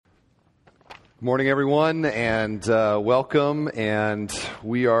Good morning, everyone, and welcome. And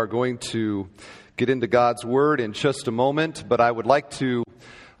we are going to get into God's Word in just a moment, but I would like to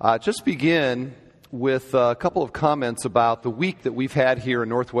just begin with a couple of comments about the week that we've had here in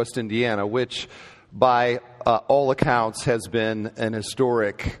Northwest Indiana, which by all accounts has been an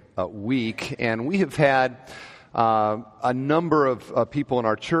historic week. And we have had a number of people in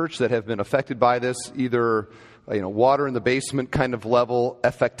our church that have been affected by this, either water in the basement kind of level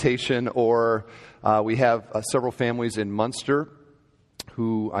affectation, or we have several families in Munster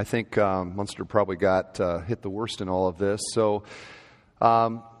who I think Munster probably got hit the worst in all of this. So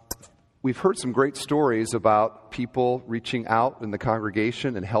we've heard some great stories about people reaching out in the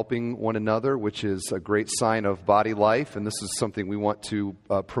congregation and helping one another, which is a great sign of body life, and this is something we want to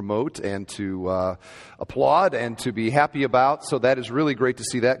promote and to applaud and to be happy about. So that is really great to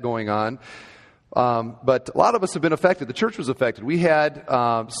see that going on. But a lot of us have been affected. The church was affected. We had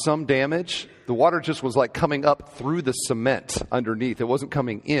some damage. The water just was like coming up through the cement underneath. It wasn't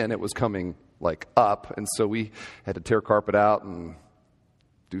coming in. It was coming like up. And so we had to tear carpet out and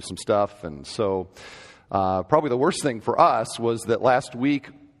do some stuff. And so probably the worst thing for us was that last week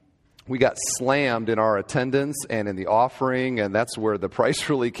we got slammed in our attendance and in the offering. And that's where the price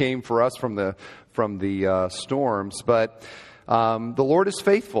really came for us from the storms. But the Lord is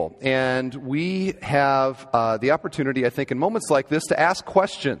faithful, and we have the opportunity, I think, in moments like this to ask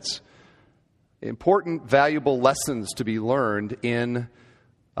questions, important, valuable lessons to be learned in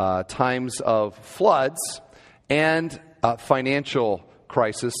times of floods and financial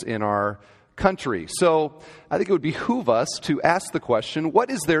crisis in our country. So I think it would behoove us to ask the question, what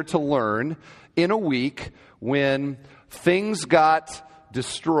is there to learn in a week when things got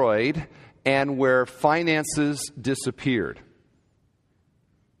destroyed and where finances disappeared?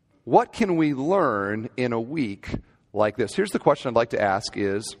 What can we learn in a week like this? Here's the question I'd like to ask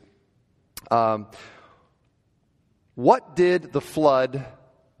is, what did the flood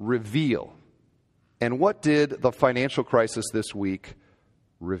reveal? And what did the financial crisis this week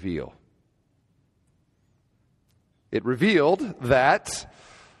reveal? It revealed that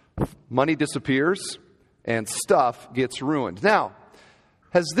money disappears and stuff gets ruined. Now,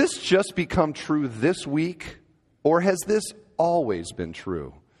 has this just become true this week, or has this always been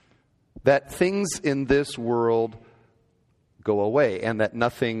true? That things in this world go away and that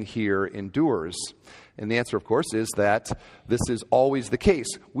nothing here endures. And the answer, of course, is that this is always the case.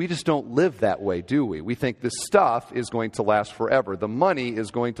 We just don't live that way, do we? We think this stuff is going to last forever. The money is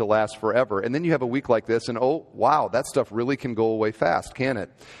going to last forever. And then you have a week like this and, oh, wow, that stuff really can go away fast, can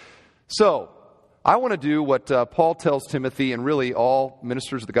it? So I want to do what Paul tells Timothy and really all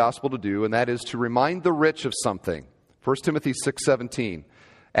ministers of the gospel to do, and that is to remind the rich of something. 1 Timothy 6:17.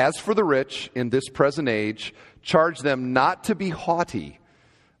 As for the rich in this present age, charge them not to be haughty,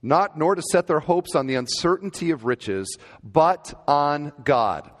 nor to set their hopes on the uncertainty of riches, but on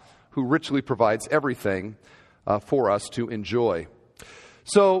God, who richly provides everything for us to enjoy.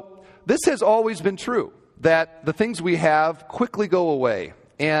 So this has always been true, that the things we have quickly go away.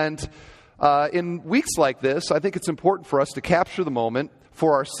 And in weeks like this, I think it's important for us to capture the moment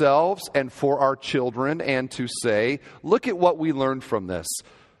for ourselves and for our children and to say, look at what we learned from this.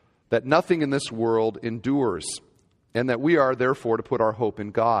 That nothing in this world endures, and that we are therefore to put our hope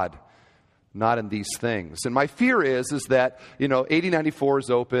in God, not in these things. And my fear is that 8094 is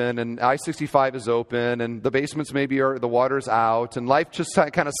open, and I-65 is open, and the basements maybe the water's out, and life just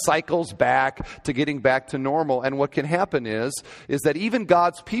kind of cycles back to getting back to normal. And what can happen is that even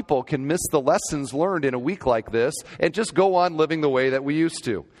God's people can miss the lessons learned in a week like this and just go on living the way that we used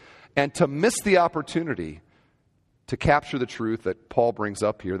to, and to miss the opportunity to capture the truth that Paul brings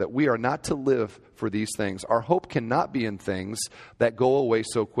up here, that we are not to live for these things. Our hope cannot be in things that go away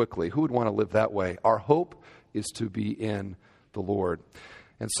so quickly. Who would want to live that way? Our hope is to be in the Lord.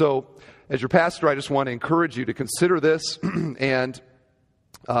 And so, as your pastor, I just want to encourage you to consider this and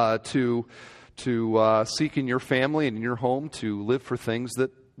to seek in your family and in your home to live for things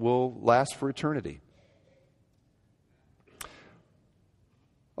that will last for eternity.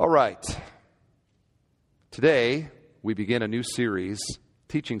 All right. Today, we begin a new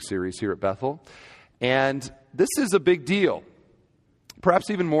teaching series here at Bethel, and this is a big deal,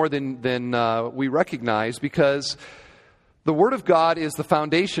 perhaps even more than we recognize, because the Word of God is the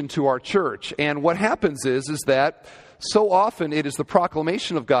foundation to our church, and what happens is that so often it is the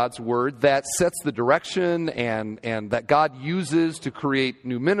proclamation of God's Word that sets the direction and that God uses to create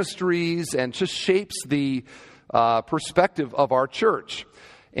new ministries and just shapes the perspective of our church.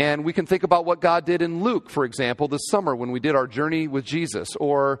 And we can think about what God did in Luke, for example, this summer when we did our journey with Jesus,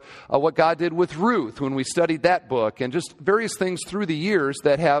 or what God did with Ruth when we studied that book, and just various things through the years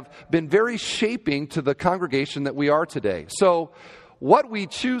that have been very shaping to the congregation that we are today. So what we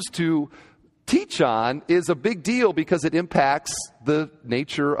choose to teach on is a big deal because it impacts the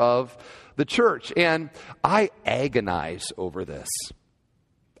nature of the church. And I agonize over this.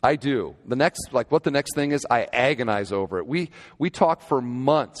 I do. What the next thing is, I agonize over it. We talk for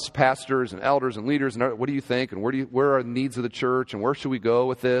months, pastors and elders and leaders, and what do you think, and where are the needs of the church, and where should we go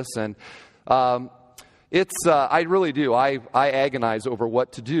with this? And I really do. I agonize over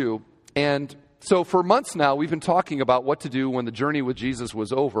what to do. And so for months now, we've been talking about what to do when the journey with Jesus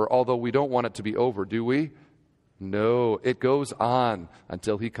was over, although we don't want it to be over, do we? No, it goes on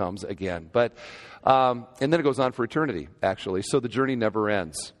until he comes again. But and then it goes on for eternity, actually. So the journey never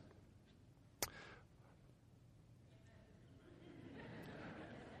ends.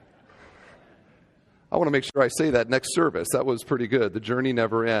 I want to make sure I say that next service. That was pretty good. The journey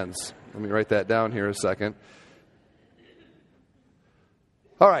never ends. Let me write that down here a second.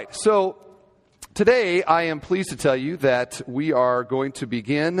 All right, so today, I am pleased to tell you that we are going to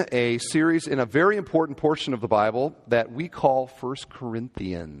begin a series in a very important portion of the Bible that we call 1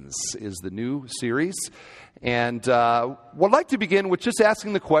 Corinthians is the new series. And would like to begin with just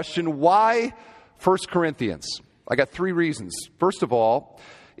asking the question, why 1 Corinthians? I got 3 reasons. First of all,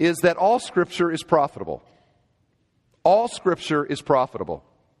 is that all Scripture is profitable. All Scripture is profitable.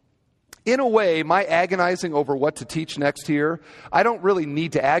 In a way, my agonizing over what to teach next here, I don't really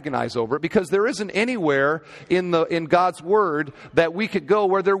need to agonize over it because there isn't anywhere in God's Word that we could go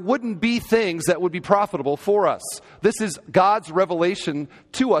where there wouldn't be things that would be profitable for us. This is God's revelation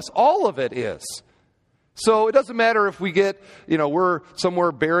to us. All of it is. So it doesn't matter if we get, we're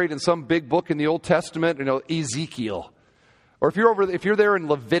somewhere buried in some big book in the Old Testament, Ezekiel. Or if you're there in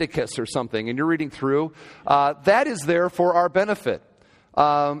Leviticus or something and you're reading through, that is there for our benefit.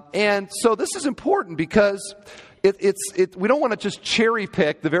 And so this is important because we don't want to just cherry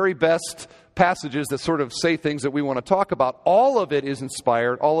pick the very best passages that sort of say things that we want to talk about. All of it is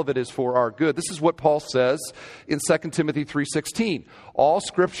inspired. All of it is for our good. This is what Paul says in 2 Timothy 3:16. All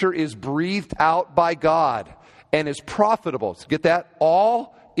Scripture is breathed out by God and is profitable. So get that?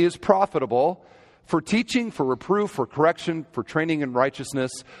 All is profitable for teaching, for reproof, for correction, for training in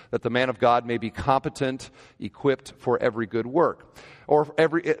righteousness, that the man of God may be competent, equipped for every good work. Or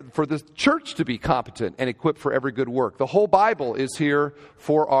for the church to be competent and equipped for every good work. The whole Bible is here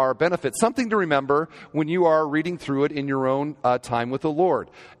for our benefit. Something to remember when you are reading through it in your own time with the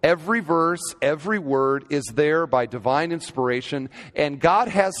Lord. Every verse, every word is there by divine inspiration, and God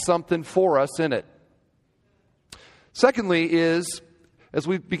has something for us in it. Secondly is, as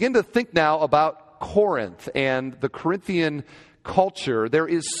we begin to think now about Corinth and the Corinthian culture, there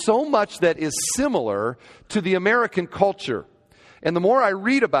is so much that is similar to the American culture. And the more I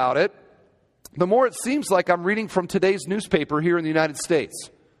read about it, the more it seems like I'm reading from today's newspaper here in the United States.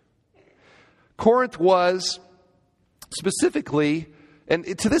 Corinth was specifically, and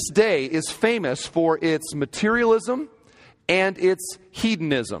to this day, is famous for its materialism and its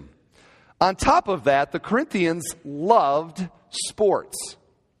hedonism. On top of that, the Corinthians loved sports.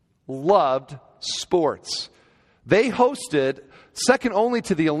 Loved sports. They hosted, second only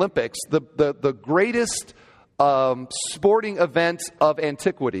to the Olympics, the greatest sporting event of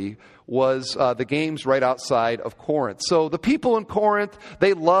antiquity was the games right outside of Corinth. So the people in Corinth,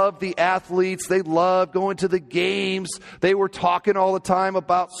 they loved the athletes. They loved going to the games. They were talking all the time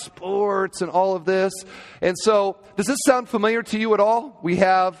about sports and all of this. And so, does this sound familiar to you at all? We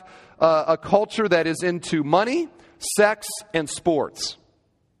have a culture that is into money, sex, and sports.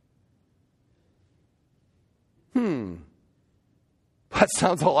 That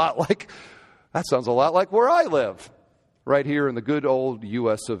sounds a lot like where I live, right here in the good old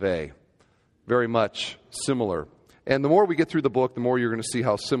U.S. of A. Very much similar. And the more we get through the book, the more you're going to see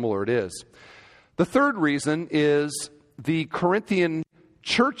how similar it is. The third reason is the Corinthian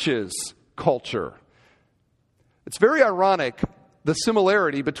church's culture. It's very ironic, the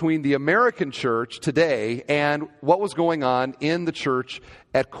similarity between the American church today and what was going on in the church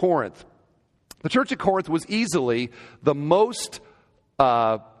at Corinth. The church at Corinth was easily the most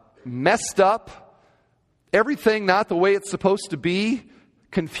messed up, everything not the way it's supposed to be,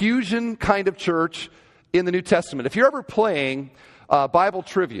 confusion kind of church in the New Testament. If you're ever playing Bible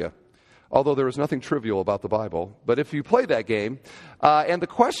trivia, although there is nothing trivial about the Bible, but if you play that game, and the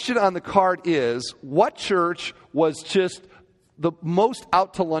question on the card is, what church was just the most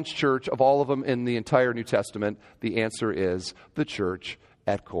out-to-lunch church of all of them in the entire New Testament? The answer is the church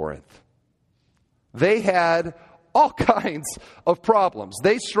at Corinth. They had all kinds of problems.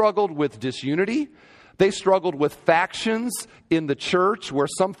 They struggled with disunity. They struggled with factions in the church, where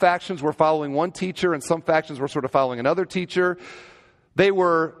some factions were following one teacher and some factions were sort of following another teacher. There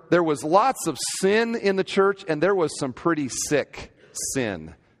was lots of sin in the church, and there was some pretty sick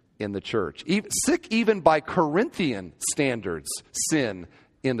sin in the church. Sick even by Corinthian standards, sin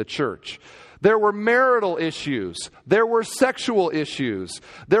in the church. There were marital issues. There were sexual issues.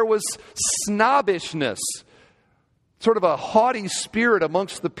 There was snobbishness, sort of a haughty spirit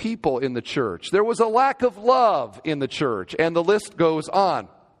amongst the people in the church. There was a lack of love in the church, and the list goes on.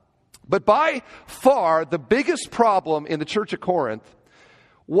 But by far, the biggest problem in the church at Corinth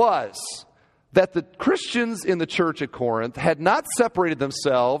was that the Christians in the church at Corinth had not separated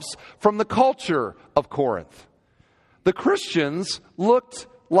themselves from the culture of Corinth. The Christians looked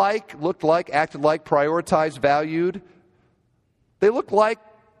like, acted like, prioritized, valued. They looked like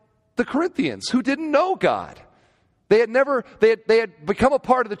the Corinthians who didn't know God. They had become a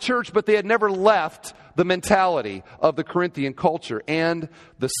part of the church, but they had never left the mentality of the Corinthian culture and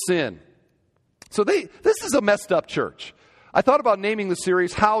the sin. So this is a messed up church. I thought about naming the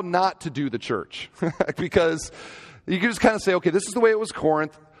series How Not to Do the Church, because you can just kind of say, okay, this is the way it was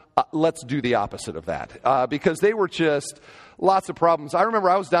Corinth. Let's do the opposite of that, because they were just lots of problems. I remember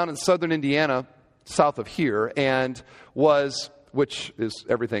I was down in southern Indiana, south of here, and which is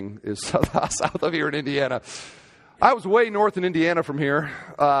everything is south of here in Indiana. I was way north in Indiana from here.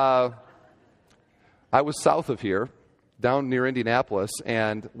 I was south of here, down near Indianapolis,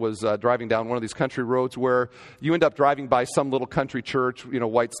 and was driving down one of these country roads where you end up driving by some little country church,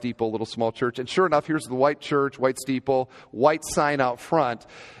 white steeple, little small church. And sure enough, here's the white church, white steeple, white sign out front.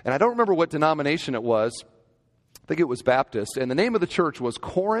 And I don't remember what denomination it was. I think it was Baptist. And the name of the church was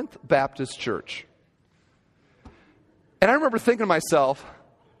Corinth Baptist Church. And I remember thinking to myself,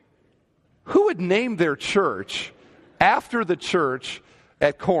 who would name their church after the church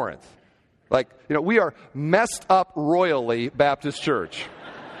at Corinth? We are messed up royally Baptist Church.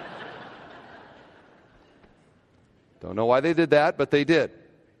 Don't know why they did that, but they did.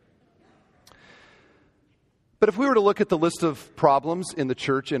 But if we were to look at the list of problems in the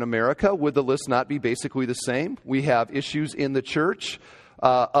church in America, would the list not be basically the same? We have issues in the church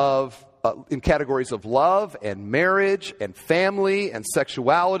in categories of love and marriage and family and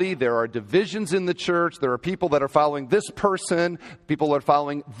sexuality. There are divisions in the church. There are people that are following this person, people are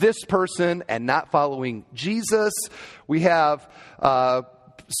following this person and not following Jesus. We have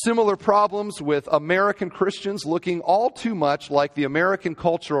similar problems with American Christians looking all too much like the American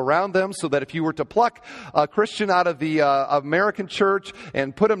culture around them, so that if you were to pluck a Christian out of the American church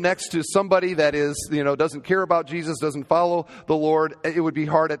and put him next to somebody that doesn't care about Jesus, doesn't follow the Lord, it would be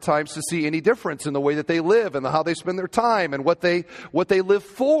hard at times to see any difference in the way that they live and how they spend their time and what they live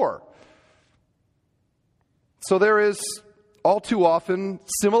for. So there is all too often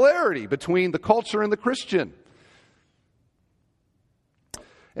similarity between the culture and the Christian.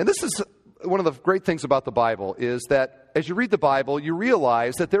 And this is one of the great things about the Bible, is that as you read the Bible, you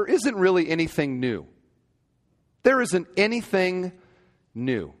realize that there isn't really anything new. There isn't anything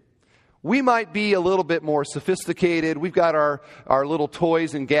new. We might be a little bit more sophisticated. We've got our little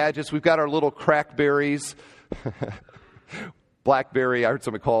toys and gadgets. We've got our little crackberries. BlackBerry, I heard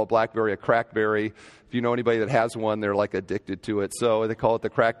somebody call a BlackBerry a crackberry. If you know anybody that has one, they're like addicted to it. So they call it the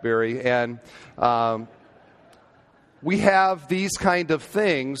crackberry. And we have these kind of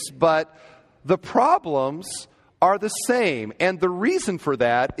things, but the problems are the same. And the reason for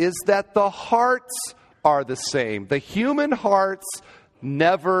that is that the hearts are the same. The human hearts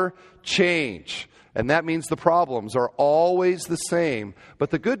never change. And that means the problems are always the same.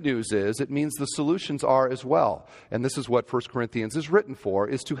 But the good news is it means the solutions are as well. And this is what 1 Corinthians is written for,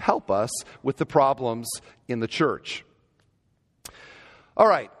 is to help us with the problems in the church. All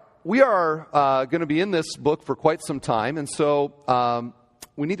right. We are going to be in this book for quite some time, and so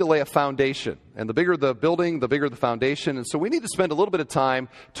we need to lay a foundation. And the bigger the building, the bigger the foundation. And so we need to spend a little bit of time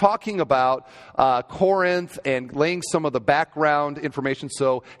talking about Corinth and laying some of the background information.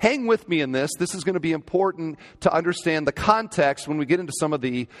 So hang with me in this. This is going to be important to understand the context when we get into some of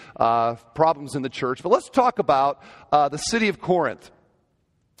the problems in the church. But let's talk about the city of Corinth.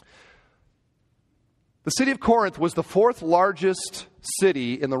 The city of Corinth was the fourth largest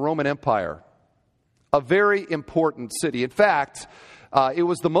city in the Roman Empire. A very important city. In fact, it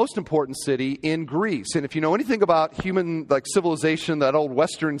was the most important city in Greece. And if you know anything about human civilization, that old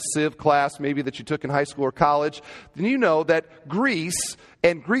Western Civ class maybe that you took in high school or college, then you know that Greece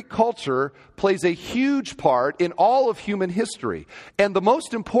and Greek culture plays a huge part in all of human history. And the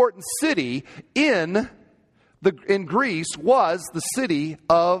most important city in Greece was the city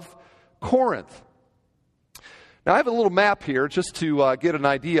of Corinth. Now, I have a little map here just to get an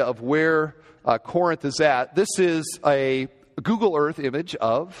idea of where Corinth is at. This is a Google Earth image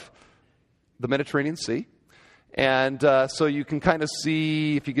of the Mediterranean Sea. And so you can kind of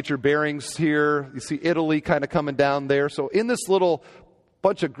see, if you get your bearings here, you see Italy kind of coming down there. So in this little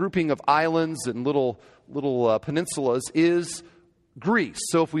bunch of grouping of islands and little peninsulas is Greece.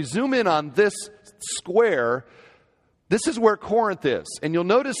 So if we zoom in on this square, this is where Corinth is. And you'll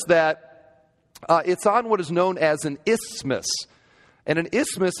notice that it's on what is known as an isthmus. And an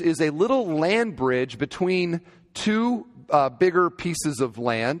isthmus is a little land bridge between two bigger pieces of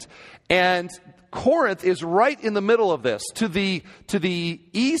land. And Corinth is right in the middle of this. To the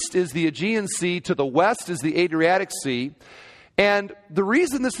east is the Aegean Sea. To the west is the Adriatic Sea. And the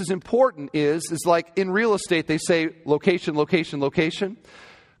reason this is important is like in real estate, they say location, location, location.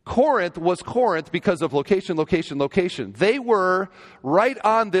 Corinth was Corinth because of location, location, location. They were right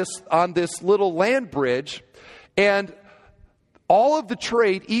on this little land bridge, and all of the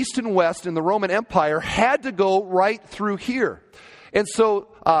trade east and west in the Roman Empire had to go right through here. And so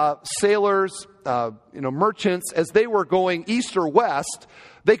sailors, merchants, as they were going east or west,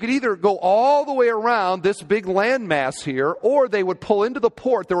 they could either go all the way around this big landmass here, or they would pull into the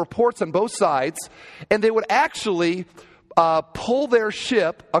port. There were ports on both sides, and they would actually pull their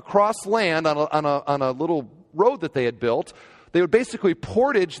ship across land on a little road that they had built. They would basically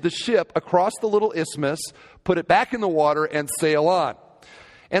portage the ship across the little isthmus, put it back in the water, and sail on.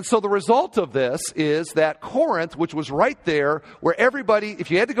 And so the result of this is that Corinth, which was right there, where everybody,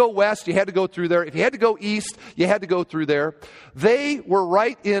 if you had to go west, you had to go through there. If you had to go east, you had to go through there. They were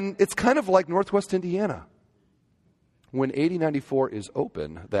right in, it's kind of like Northwest Indiana. When 8094 is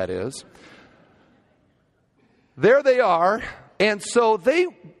open, that is. There they are. And so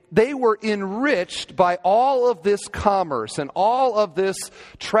they were enriched by all of this commerce and all of this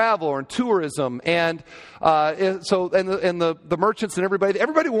travel and tourism, and the merchants and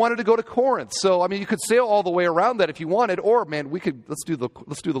everybody wanted to go to Corinth. So I mean, you could sail all the way around that if you wanted, or man, let's do the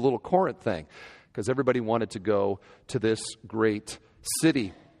little Corinth thing, because everybody wanted to go to this great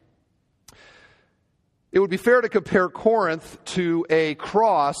city. It would be fair to compare Corinth to a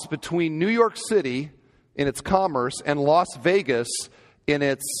cross between New York City in its commerce and Las Vegas in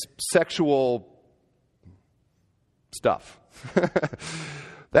its sexual stuff.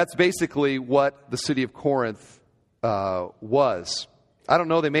 That's basically what the city of Corinth was. I don't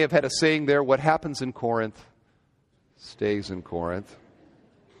know, they may have had a saying there, what happens in Corinth stays in Corinth.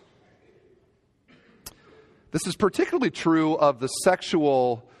 This is particularly true of the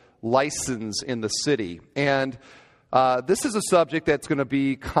sexual license in the city. And this is a subject that's going to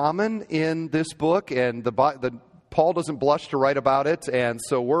be common in this book, and Paul doesn't blush to write about it, and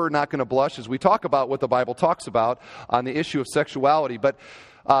so we're not going to blush as we talk about what the Bible talks about on the issue of sexuality. But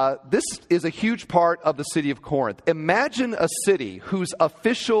this is a huge part of the city of Corinth. Imagine a city whose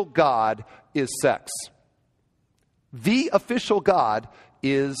official god is sex. The official god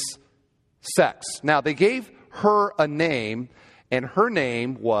is sex. Now, they gave her a name, and her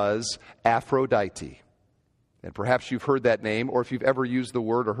name was Aphrodite. And perhaps you've heard that name, or if you've ever used the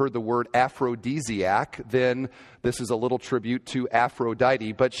word or heard the word aphrodisiac, then this is a little tribute to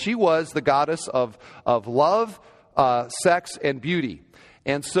Aphrodite. But she was the goddess of love, sex, and beauty.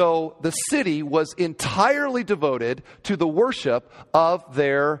 And so the city was entirely devoted to the worship of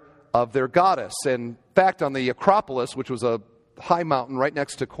their goddess. In fact, on the Acropolis, which was a high mountain right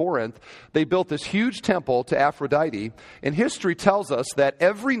next to Corinth, they built this huge temple to Aphrodite. And history tells us that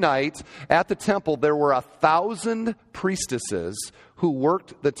every night at the temple there were 1,000 priestesses who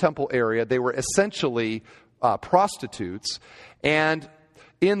worked the temple area. They were essentially prostitutes. And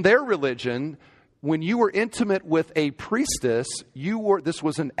in their religion, when you were intimate with a priestess, this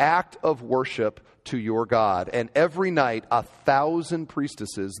was an act of worship to your God. And every night, 1,000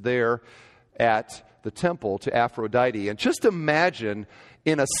 priestesses there at the temple to Aphrodite. And just imagine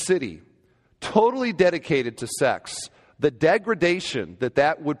in a city totally dedicated to sex, the degradation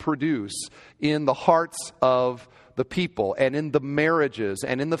that would produce in the hearts of the people and in the marriages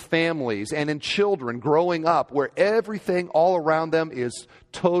and in the families and in children growing up, where everything all around them is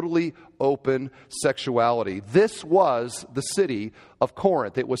totally open sexuality. This was the city of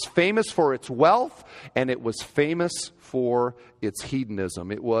Corinth. It was famous for its wealth, and it was famous for its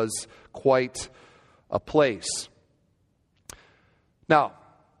hedonism. It was quite a place. Now,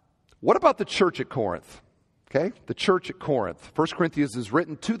 what about the church at Corinth? Okay, the church at Corinth. 1 Corinthians is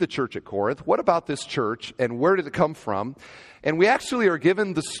written to the church at Corinth. What about this church, and where did it come from? And we actually are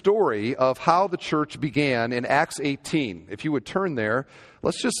given the story of how the church began in Acts 18. If you would turn there,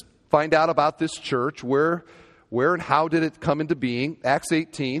 let's just find out about this church. Where and how did it come into being? Acts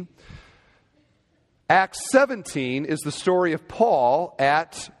 18. Acts 17 is the story of Paul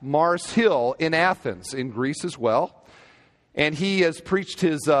at Mars Hill in Athens, in Greece as well. And he has preached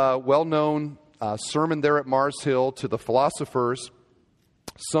his well-known sermon there at Mars Hill to the philosophers,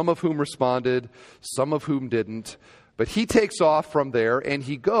 some of whom responded, some of whom didn't. But he takes off from there and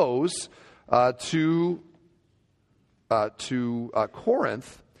he goes to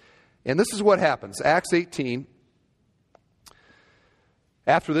Corinth. And this is what happens. Acts 18.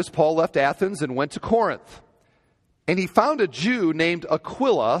 After this, Paul left Athens and went to Corinth. And he found a Jew named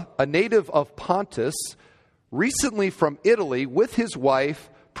Aquila, a native of Pontus, recently from Italy, with his wife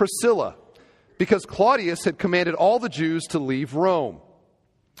Priscilla, because Claudius had commanded all the Jews to leave Rome.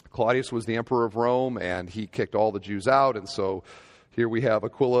 Claudius was the emperor of Rome, and he kicked all the Jews out. And so here we have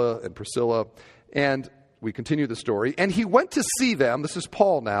Aquila and Priscilla. And we continue the story. And he went to see them. This is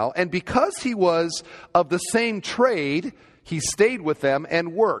Paul now. And because he was of the same trade, he stayed with them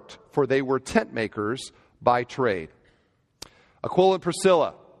and worked, for they were tent makers by trade. Aquila and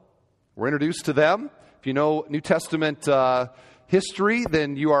Priscilla. We're introduced to them. If you know New Testament history,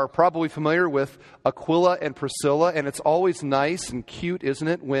 then you are probably familiar with Aquila and Priscilla. And it's always nice and cute, isn't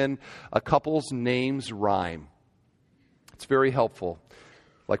it, when a couple's names rhyme. It's very helpful.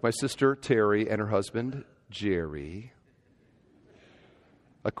 Like my sister Terry and her husband Jerry.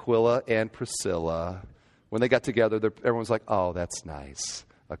 Aquila and Priscilla. When they got together, everyone's like, oh, that's nice.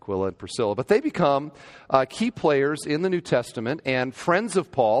 Aquila and Priscilla. But they become key players in the New Testament and friends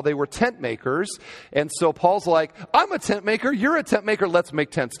of Paul. They were tent makers. And so Paul's like, I'm a tent maker, you're a tent maker, let's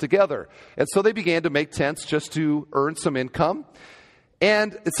make tents together. And so they began to make tents just to earn some income.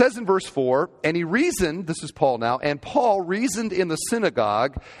 And it says in verse 4, and he reasoned, this is Paul now, and Paul reasoned in the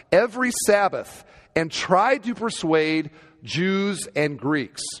synagogue every Sabbath and tried to persuade Jews and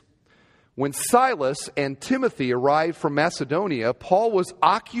Greeks. When Silas and Timothy arrived from Macedonia, Paul was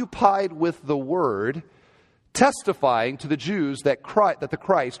occupied with the word, testifying to the Jews that the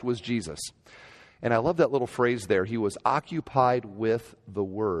Christ was Jesus. And I love that little phrase there. He was occupied with the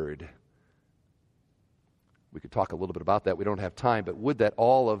word. We could talk a little bit about that. We don't have time. But would that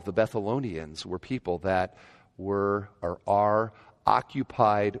all of the Thessalonians were people that were or are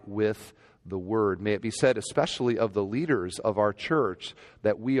occupied with the word. May it be said, especially of the leaders of our church,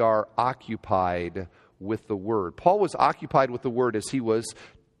 that we are occupied with the word. Paul was occupied with the word as he was,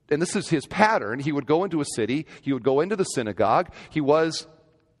 and this is his pattern. He would go into a city. He would go into the synagogue. He was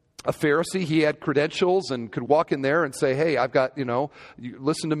a Pharisee. He had credentials and could walk in there and say, hey, I've got, you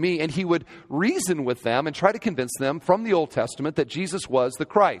listen to me. And he would reason with them and try to convince them from the Old Testament that Jesus was the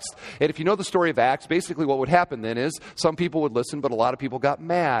Christ. And if you know the story of Acts, basically what would happen then is some people would listen, but a lot of people got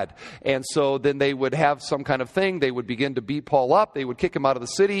mad. And so then they would have some kind of thing. They would begin to beat Paul up. They would kick him out of the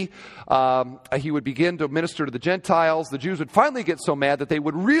city. He would begin to minister to the Gentiles. The Jews would finally get so mad that they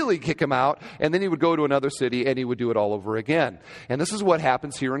would really kick him out. And then he would go to another city and he would do it all over again. And this is what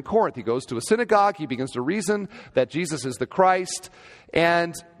happens here in Corinth. He goes to a synagogue. He begins to reason that Jesus is the Christ.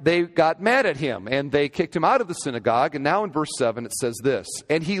 And they got mad at him. And they kicked him out of the synagogue. And now in verse 7 it says this.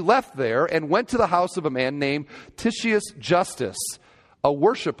 And he left there and went to the house of a man named Titius Justus, a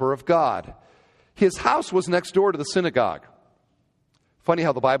worshiper of God. His house was next door to the synagogue. Funny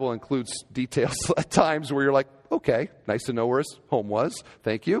how the Bible includes details at times where you're like, okay, nice to know where his home was.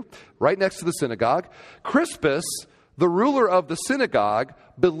 Thank you. Right next to the synagogue. Crispus, the ruler of the synagogue,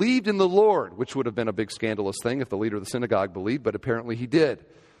 believed in the Lord, which would have been a big scandalous thing if the leader of the synagogue believed, but apparently he did.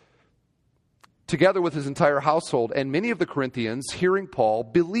 Together with his entire household, and many of the Corinthians, hearing Paul,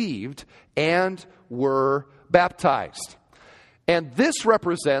 believed and were baptized. And this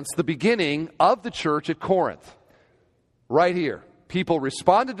represents the beginning of the church at Corinth. Right here. People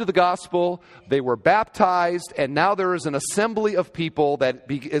responded to the gospel, they were baptized, and now there is an assembly of people that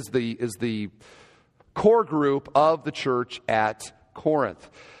is the core group of the church at Corinth.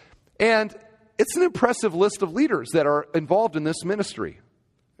 And it's an impressive list of leaders that are involved in this ministry.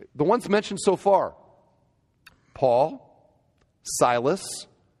 The ones mentioned so far: Paul, Silas,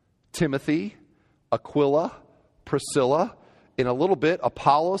 Timothy, Aquila, Priscilla. In a little bit,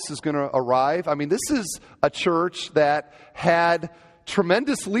 Apollos is going to arrive. I mean, this is a church that had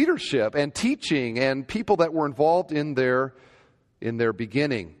tremendous leadership and teaching and people that were involved in their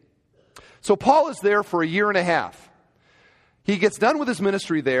beginning. So Paul is there for a year and a half. He gets done with his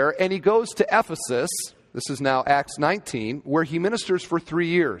ministry there, and he goes to Ephesus. This is now Acts 19, where he ministers for 3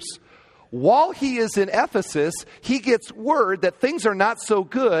 years. While he is in Ephesus, he gets word that things are not so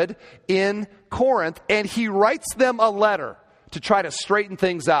good in Corinth, and he writes them a letter to try to straighten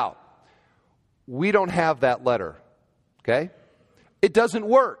things out. We don't have that letter, okay? It doesn't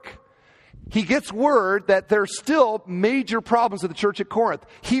work. he gets word that there's still major problems in the church at Corinth.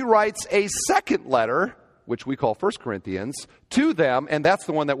 He writes a second letter, which we call 1 Corinthians, to them, and that's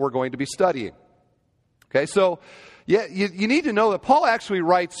the one that we're going to be studying. Okay, so yeah, you need to know that Paul actually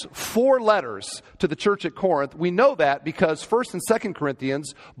writes 4 letters to the church at Corinth. We know that because 1 and 2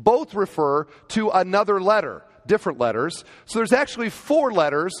 Corinthians both refer to another letter, different letters. So there's actually 4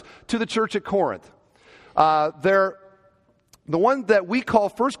 letters to the church at Corinth. The one that we call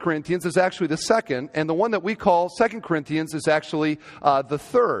 1 Corinthians is actually the second, and the one that we call 2 Corinthians is actually the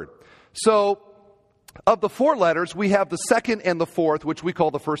third. So, of the 4 letters, we have the second and the fourth, which we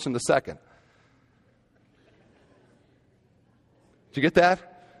call the first and the second. Did you get that?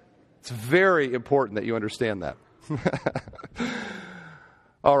 It's very important that you understand that.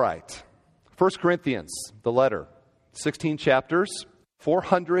 All right. 1 Corinthians, the letter, 16 chapters.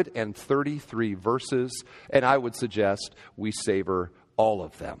 433 verses, and I would suggest we savor all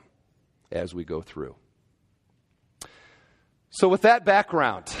of them as we go through. So with that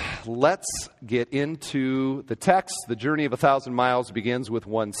background, let's get into the text. The journey of 1,000 miles begins with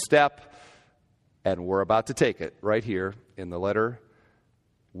one step, and we're about to take it right here in the letter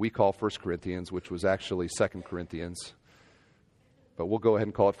we call 1 Corinthians, which was actually 2 Corinthians. But we'll go ahead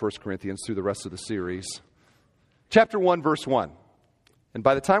and call it 1 Corinthians through the rest of the series. Chapter 1, verse 1. And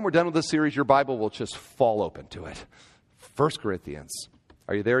by the time we're done with this series, your Bible will just fall open to it. 1 Corinthians.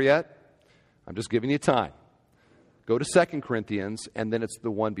 Are you there yet? I'm just giving you time. Go to 2 Corinthians, and then it's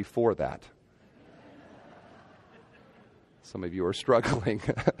the one before that. Some of you are struggling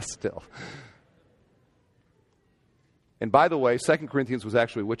still. And by the way, 2 Corinthians was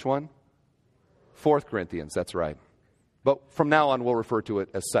actually which one? 4 Corinthians, that's right. But from now on, we'll refer to it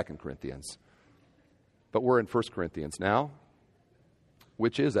as 2 Corinthians. But we're in 1 Corinthians now,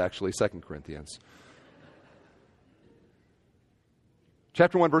 which is actually 2 Corinthians.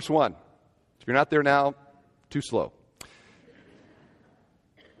 Chapter 1, verse 1. If you're not there now, too slow.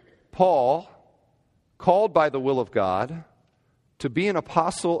 Paul, called by the will of God to be an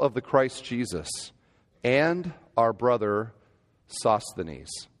apostle of the Christ Jesus, and our brother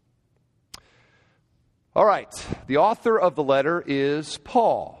Sosthenes. All right, the author of the letter is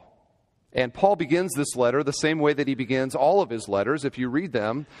Paul. And Paul begins this letter the same way that he begins all of his letters. If you read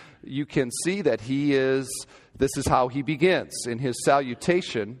them, you can see that this is how he begins. In his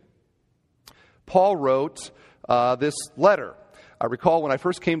salutation, Paul wrote this letter. I recall when I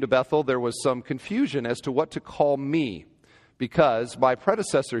first came to Bethel, there was some confusion as to what to call me, because my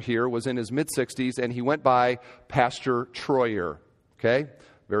predecessor here was in his mid-60s, and he went by Pastor Troyer. Okay?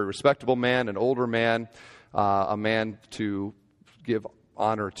 Very respectable man, an older man, a man to give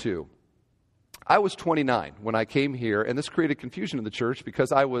honor to. I was 29 when I came here, and this created confusion in the church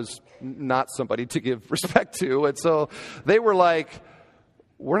because I was not somebody to give respect to. And so they were like,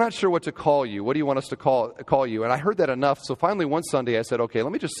 we're not sure what to call you. What do you want us to call you? And I heard that enough. So finally one Sunday I said, okay,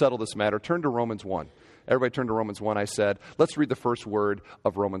 let me just settle this matter. Turn to Romans 1. Everybody turned to Romans 1. I said, let's read the first word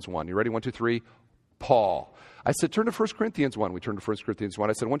of Romans 1. You ready? 1, 2, 3. Paul. I said, turn to 1 Corinthians 1. We turned to 1 Corinthians 1.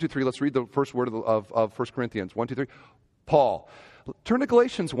 I said, 1, 2, 3. Let's read the first word of 1 Corinthians. 1, 2, 3. Paul. Turn to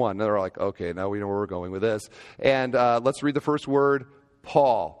Galatians 1. And they're like, okay, now we know where we're going with this. And let's read the first word,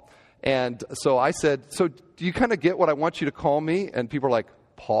 Paul. And so I said, so do you kind of get what I want you to call me? And people are like,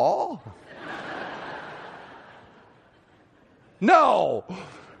 Paul? No,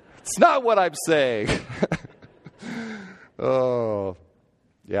 it's not what I'm saying. Oh,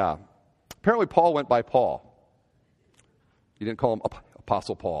 yeah. Apparently Paul went by Paul. You didn't call him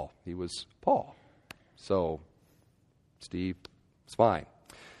Apostle Paul. He was Paul. So, Steve, it's fine.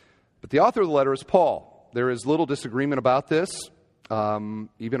 But the author of the letter is Paul. There is little disagreement about this,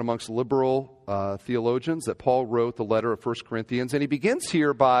 even amongst liberal theologians, that Paul wrote the letter of 1 Corinthians. And he begins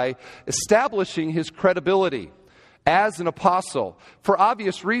here by establishing his credibility as an apostle for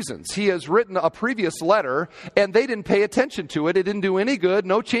obvious reasons. He has written a previous letter, and they didn't pay attention to it. It didn't do any good.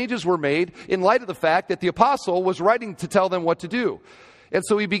 No changes were made in light of the fact that the apostle was writing to tell them what to do. And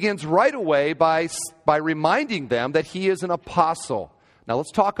so he begins right away by reminding them that he is an apostle. Now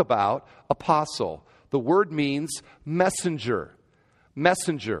let's talk about apostle. The word means messenger.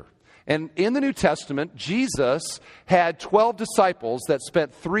 Messenger. And in the New Testament, Jesus had 12 disciples that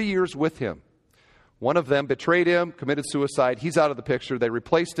spent 3 years with him. One of them betrayed him, committed suicide. He's out of the picture. They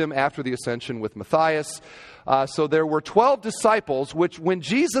replaced him after the ascension with Matthias. So there were 12 disciples, which when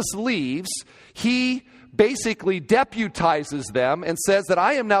Jesus leaves, he basically deputizes them and says that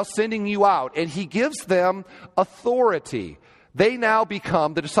I am now sending you out. And he gives them authority. They now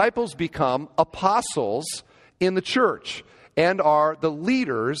the disciples become apostles in the church and are the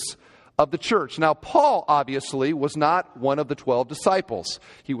leaders of the church. Now, Paul obviously was not one of the 12 disciples.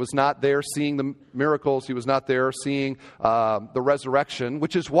 He was not there seeing the miracles. He was not there seeing the resurrection,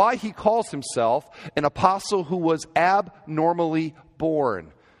 which is why he calls himself an apostle who was abnormally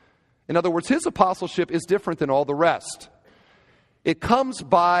born. In other words, his apostleship is different than all the rest. It comes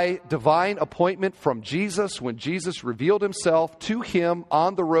by divine appointment from Jesus when Jesus revealed himself to him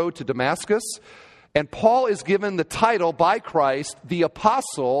on the road to Damascus. And Paul is given the title by Christ, the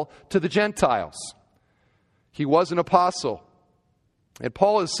apostle to the Gentiles. He was an apostle. And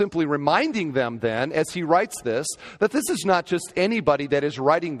Paul is simply reminding them then, as he writes this, that this is not just anybody that is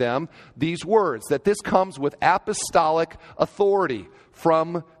writing them these words, that this comes with apostolic authority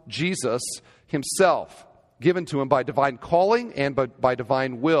from Jesus himself, given to him by divine calling and by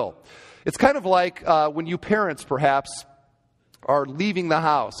divine will. It's kind of like when you parents perhaps are leaving the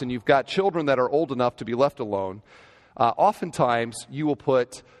house and you've got children that are old enough to be left alone. Oftentimes you will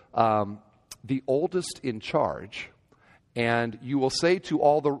put the oldest in charge, and you will say to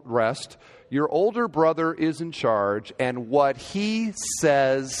all the rest, your older brother is in charge, and what he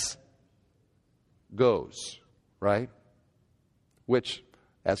says goes, right? Which,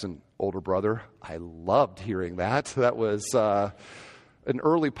 as an older brother, I loved hearing that. That was an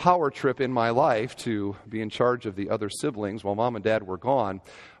early power trip in my life to be in charge of the other siblings while mom and dad were gone.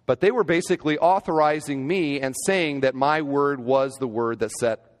 But they were basically authorizing me and saying that my word was the word that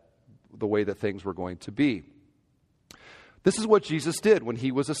set the way that things were going to be. This is what Jesus did when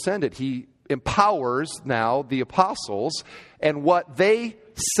he was ascended. He empowers now the apostles, and what they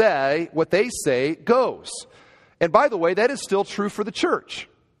say goes. And by the way, that is still true for the church.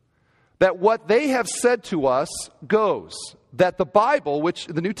 That what they have said to us goes. That the Bible, which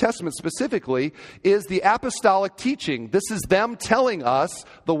the New Testament specifically, is the apostolic teaching. This is them telling us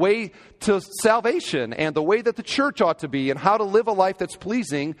the way to salvation and the way that the church ought to be and how to live a life that's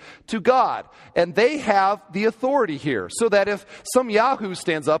pleasing to God. And they have the authority here. So that if some yahoo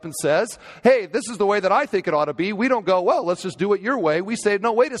stands up and says, hey, this is the way that I think it ought to be, we don't go, well, let's just do it your way. We say,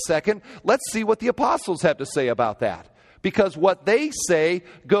 no, wait a second. Let's see what the apostles have to say about that. Because what they say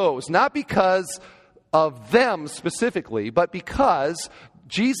goes. Not because of them specifically, but because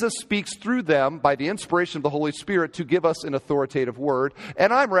Jesus speaks through them by the inspiration of the Holy Spirit to give us an authoritative word,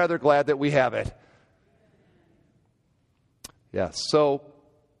 and I'm rather glad that we have it. Yes, so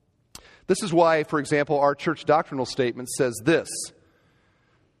this is why, for example, our church doctrinal statement says this,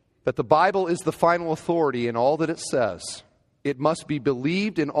 that the Bible is the final authority in all that it says. It must be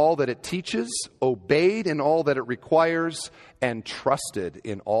believed in all that it teaches, obeyed in all that it requires, and trusted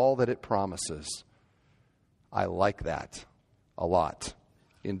in all that it promises. I like that a lot.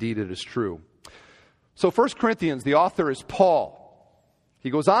 Indeed, it is true. So 1 Corinthians, the author is Paul. He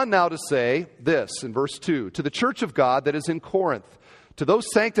goes on now to say this in verse 2, to the church of God that is in Corinth, to those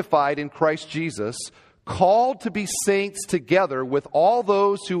sanctified in Christ Jesus, called to be saints together with all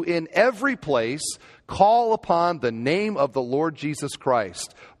those who in every place call upon the name of the Lord Jesus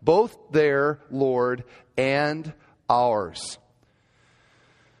Christ, both their Lord and ours.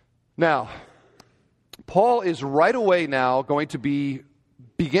 Now, Paul is right away now going to be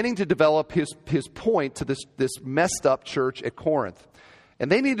beginning to develop his point to this messed up church at Corinth. And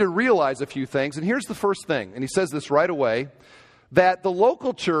they need to realize a few things. And here's the first thing. And he says this right away, that the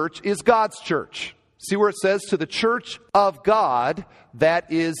local church is God's church. See where it says, to the church of God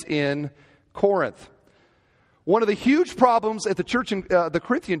that is in Corinth. One of the huge problems at the church, the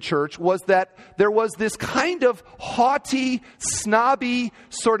Corinthian church, was that there was this kind of haughty, snobby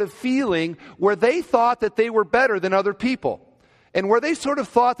sort of feeling where they thought that they were better than other people. And where they sort of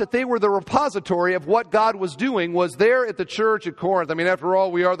thought that they were the repository of what God was doing was there at the church at Corinth. I mean, after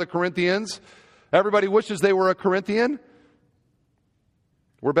all, we are the Corinthians. Everybody wishes they were a Corinthian.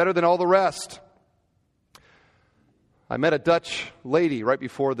 We're better than all the rest. I met a Dutch lady right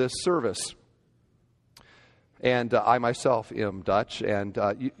before this service. And I myself am Dutch, and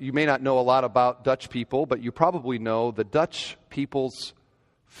you may not know a lot about Dutch people, but you probably know the Dutch people's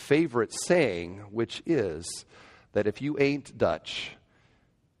favorite saying, which is that if you ain't Dutch,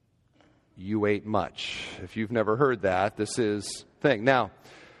 you ain't much. If you've never heard that, this is thing. Now,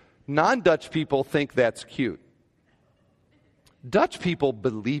 non-Dutch people think that's cute. Dutch people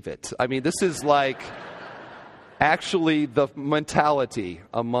believe it. I mean, this is like actually the mentality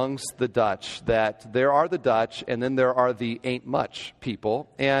amongst the Dutch, that there are the Dutch and then there are the ain't much people.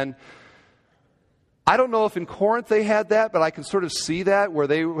 And I don't know if in Corinth they had that, but I can sort of see that where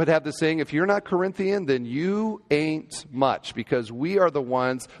they would have the saying, if you're not Corinthian, then you ain't much, because we are the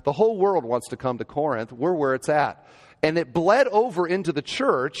ones, the whole world wants to come to Corinth. We're where it's at. And it bled over into the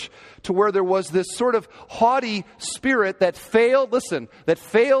church to where there was this sort of haughty spirit that failed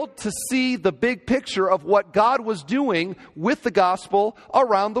to see the big picture of what God was doing with the gospel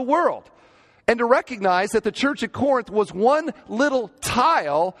around the world. And to recognize that the church at Corinth was one little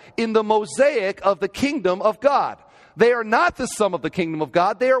tile in the mosaic of the kingdom of God. They are not the sum of the kingdom of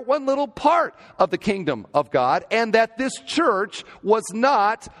God. They are one little part of the kingdom of God. And that this church was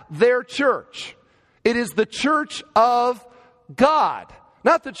not their church. It is the church of God.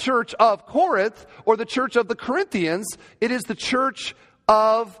 Not the church of Corinth or the church of the Corinthians. It is the church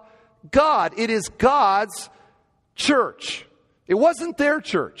of God. It is God's church. It wasn't their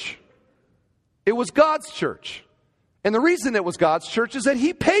church. It was God's church. And the reason it was God's church is that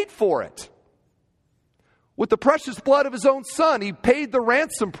He paid for it. With the precious blood of His own Son, He paid the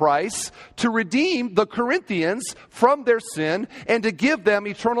ransom price to redeem the Corinthians from their sin and to give them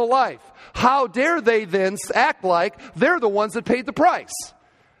eternal life. How dare they then act like they're the ones that paid the price?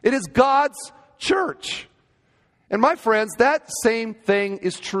 It is God's church. And my friends, that same thing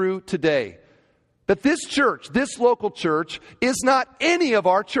is true today. That this church, this local church, is not any of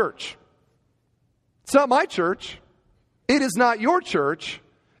our church. It's not my church. It is not your church.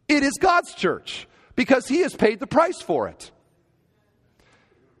 It is God's church. Because He has paid the price for it.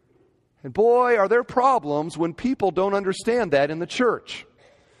 And boy, are there problems when people don't understand that in the church.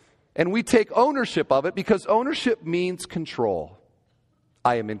 And we take ownership of it because ownership means control.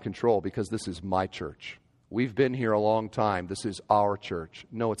 I am in control because this is my church. We've been here a long time. This is our church.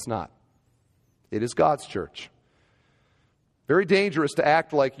 No, it's not. It is God's church. Very dangerous to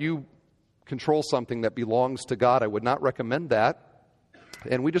act like you control something that belongs to God. I would not recommend that.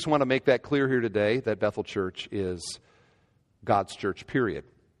 And we just want to make that clear here today, that Bethel Church is God's church, period.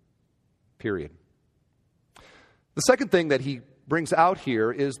 Period. The second thing that he brings out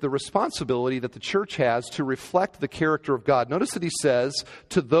here is the responsibility that the church has to reflect the character of God. Notice that he says,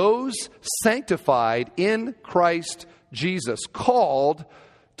 to those sanctified in Christ Jesus, called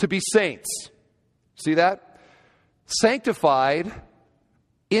to be saints. See that? Sanctified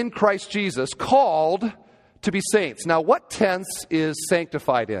in Christ Jesus, called to be saints. Now, what tense is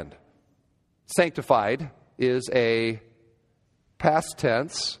sanctified in? Sanctified is a past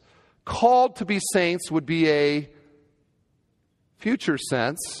tense. Called to be saints would be a future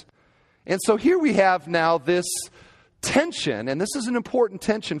sense. And so here we have now this tension, and this is an important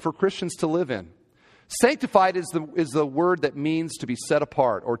tension for Christians to live in. Sanctified is the word that means to be set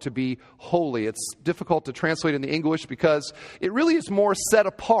apart or to be holy. It's difficult to translate in the English because it really is more set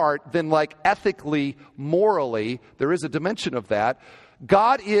apart than like ethically, morally. There is a dimension of that.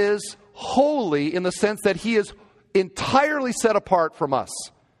 God is holy in the sense that He is entirely set apart from us.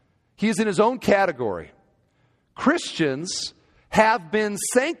 He is in His own category. Christians have been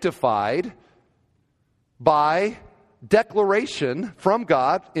sanctified by declaration from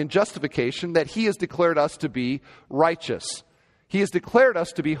God in justification that He has declared us to be righteous. He has declared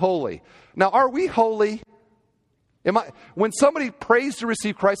us to be holy. Now, are we holy? When somebody prays to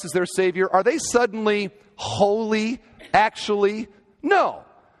receive Christ as their Savior, are they suddenly holy? Actually, no.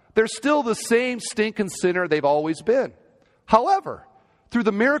 They're still the same stinking sinner they've always been. However, through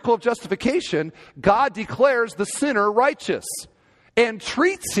the miracle of justification, God declares the sinner righteous and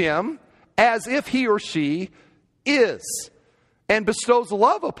treats him as if he or she is, and bestows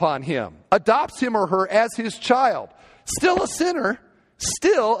love upon him, adopts him or her as his child. Still a sinner,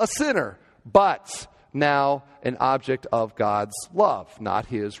 but now an object of God's love, not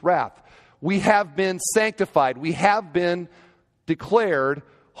His wrath. We have been sanctified. We have been declared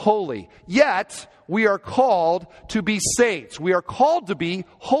holy. Yet, we are called to be saints. We are called to be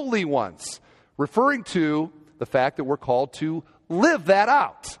holy ones, referring to the fact that we're called to live that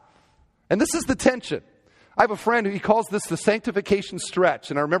out. And this is the tension. I have a friend who he calls this the sanctification stretch,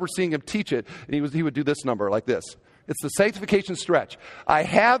 and I remember seeing him teach it, and he would do this number like this. It's the sanctification stretch. I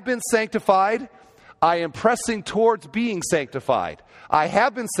have been sanctified. I am pressing towards being sanctified. I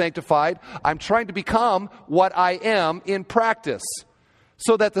have been sanctified. I'm trying to become what I am in practice.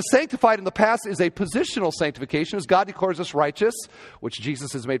 So that the sanctified in the past is a positional sanctification as God declares us righteous, which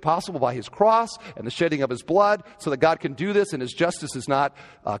Jesus has made possible by His cross and the shedding of His blood, so that God can do this and His justice is not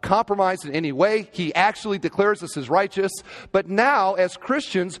compromised in any way. He actually declares us as righteous. But now, as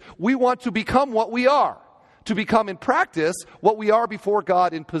Christians, we want to become what we are, to become in practice what we are before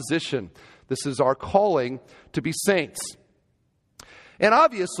God in position. This is our calling to be saints. And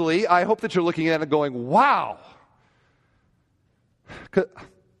obviously, I hope that you're looking at it and going, wow.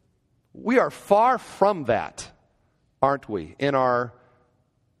 We are far from that, aren't we, in our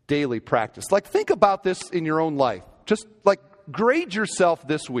daily practice? Like, think about this in your own life. Just like grade yourself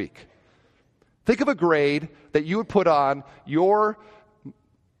this week. Think of a grade that you would put on your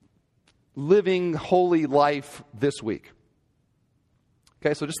living holy life this week.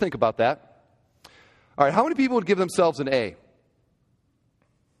 Okay, so just think about that. All right, how many people would give themselves an A?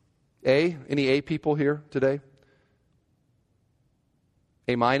 A? Any A people here today?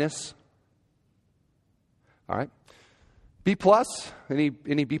 A minus? All right. B plus? Any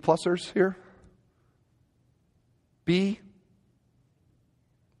B plusers here? B?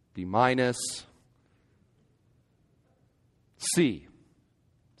 B minus? C?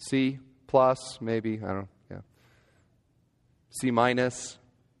 C plus, maybe, I don't know, yeah. C minus?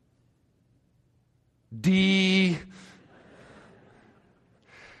 D?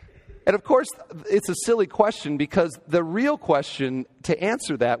 And of course, it's a silly question because the real question to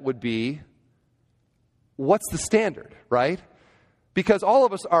answer that would be, what's the standard, right? Because all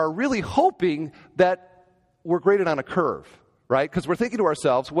of us are really hoping that we're graded on a curve, right? Because we're thinking to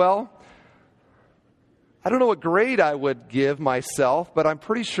ourselves, well, I don't know what grade I would give myself, but I'm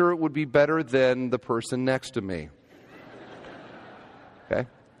pretty sure it would be better than the person next to me. Okay?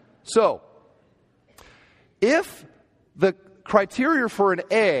 So, if the criteria for an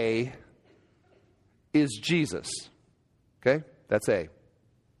A is Jesus, okay? That's A.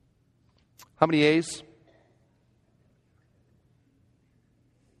 How many A's?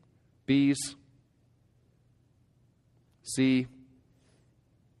 B's? C?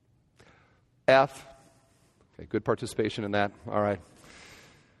 F? Okay, good participation in that. All right.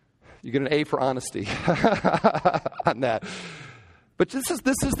 You get an A for honesty on that. But this is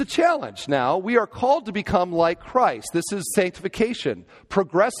the challenge now. We are called to become like Christ. This is sanctification,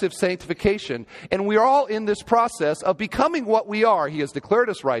 progressive sanctification. And we are all in this process of becoming what we are. He has declared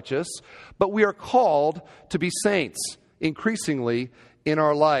us righteous, but we are called to be saints increasingly in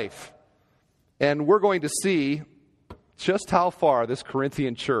our life. And we're going to see just how far this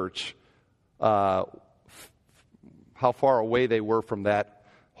Corinthian church, how far away they were from that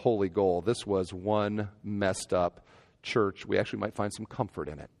holy goal. This was one messed up church. We actually might find some comfort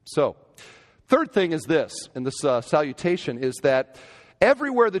in it. So, third thing is this, in this salutation, is that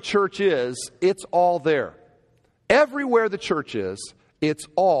everywhere the church is, it's all there. Everywhere the church is, it's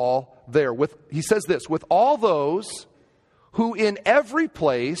all there. He says this, with all those who in every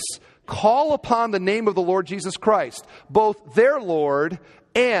place call upon the name of the Lord Jesus Christ, both their Lord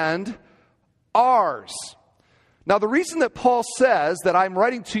and ours. Now, the reason that Paul says that I'm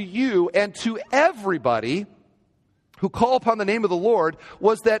writing to you and to everybody who call upon the name of the Lord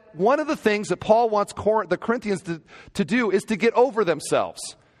was that one of the things that Paul wants the Corinthians to do is to get over themselves.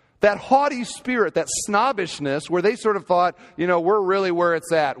 That haughty spirit, that snobbishness, where they sort of thought, we're really where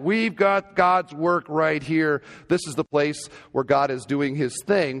it's at. We've got God's work right here. This is the place where God is doing His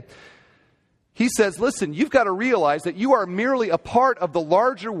thing. He says, listen, you've got to realize that you are merely a part of the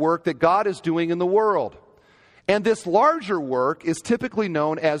larger work that God is doing in the world. And this larger work is typically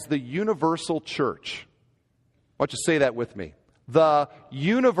known as the universal church. Why don't you say that with me? The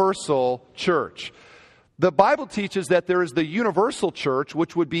universal church. The Bible teaches that there is the universal church,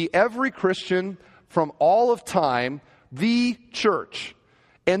 which would be every Christian from all of time, the church.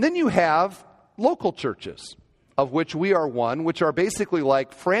 And then you have local churches, of which we are one, which are basically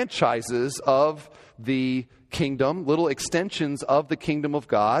like franchises of the kingdom, little extensions of the kingdom of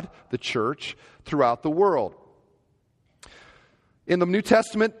God, the church, throughout the world. In the New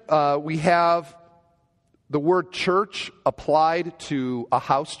Testament, we have the word church applied to a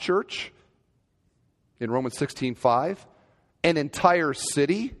house church in Romans 16:5, an entire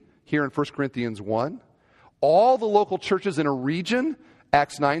city here in 1 Corinthians 1, all the local churches in a region,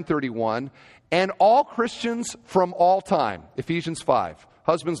 Acts 9:31, and all Christians from all time, Ephesians 5.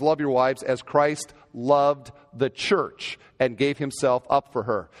 Husbands, love your wives as Christ loved the church and gave himself up for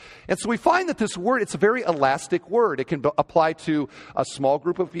her. And so we find that this word, it's a very elastic word. It can apply to a small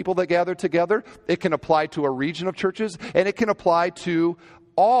group of people that gather together. It can apply to a region of churches. And it can apply to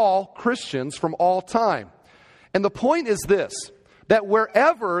all Christians from all time. And the point is this, that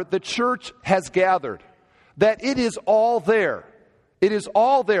wherever the church has gathered, that it is all there. It is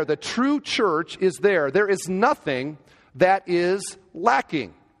all there. The true church is there. There is nothing that is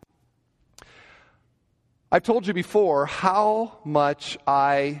lacking. I've told you before how much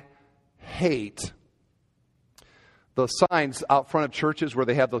I hate the signs out front of churches where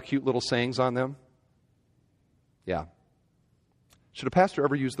they have the cute little sayings on them. Yeah. Should a pastor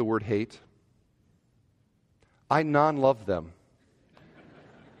ever use the word hate? I non-love them.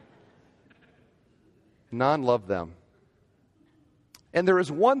 Non-love them. And there is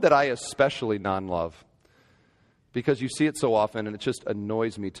one that I especially non-love, because you see it so often and it just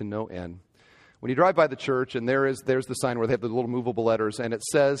annoys me to no end. When you drive by the church and there's the sign where they have the little movable letters and it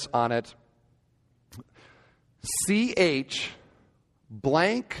says on it, CH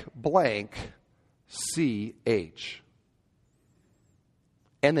blank blank CH.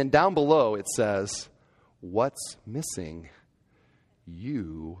 And then down below it says, what's missing?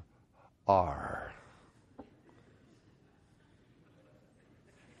 You are.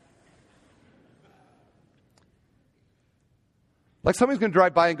 Like somebody's going to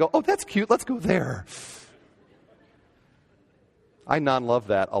drive by and go, oh, that's cute, let's go there. I non-love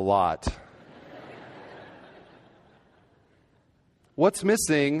that a lot. What's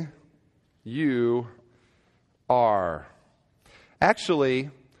missing? You are. Actually,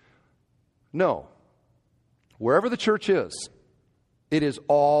 no. Wherever the church is, it is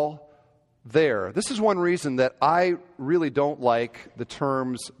all there. This is one reason that I really don't like the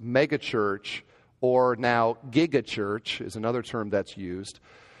terms megachurch, or now gigachurch is another term that's used.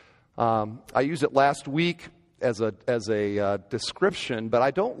 I used it last week as a description, but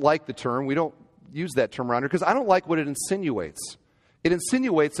I don't like the term. We don't use that term around here because I don't like what it insinuates. It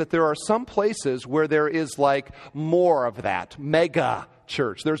insinuates that there are some places where there is like more of that mega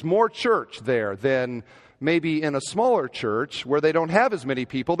church. There's more church there than maybe in a smaller church where they don't have as many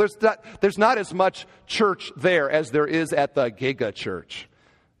people. There's not as much church there as there is at the giga church.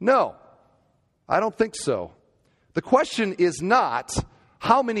 No, I don't think so. The question is not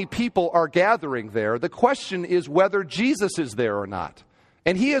how many people are gathering there. The question is whether Jesus is there or not.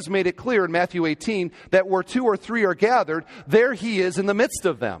 And he has made it clear in Matthew 18 that where 2 or 3 are gathered, there he is in the midst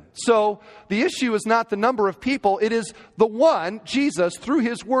of them. So the issue is not the number of people. It is the one, Jesus, through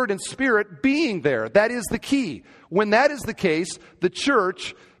his word and spirit being there. That is the key. When that is the case, the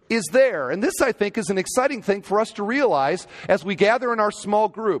church is there. And this, I think, is an exciting thing for us to realize as we gather in our small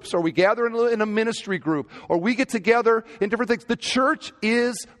groups, or we gather in a ministry group, or we get together in different things. The church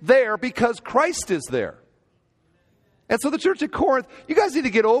is there because Christ is there. And so the church at Corinth, you guys need to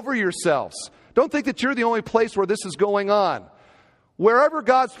get over yourselves. Don't think that you're the only place where this is going on. Wherever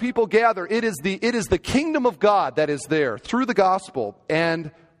God's people gather, it is the kingdom of God that is there through the gospel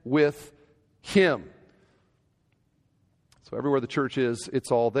and with him. So everywhere the church is,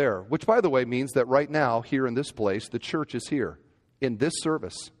 it's all there. Which, by the way, means that right now, here in this place, the church is here. In this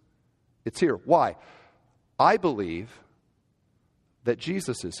service, it's here. Why? I believe that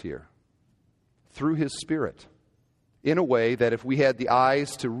Jesus is here through his Spirit, in a way that if we had the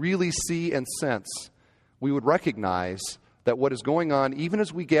eyes to really see and sense, we would recognize that what is going on, even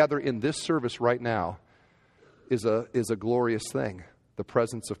as we gather in this service right now, is a glorious thing. The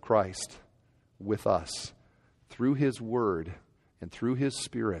presence of Christ with us. Through his word and through his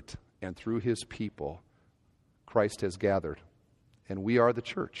Spirit and through his people, Christ has gathered. And we are the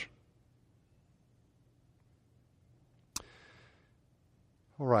church.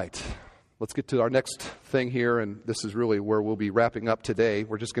 All right. Let's get to our next thing here, and this is really where we'll be wrapping up today.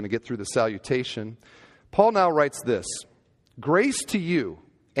 We're just going to get through the salutation. Paul now writes this: grace to you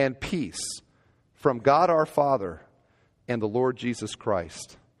and peace from God our Father and the Lord Jesus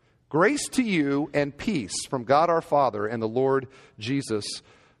Christ. Grace to you and peace from God our Father and the Lord Jesus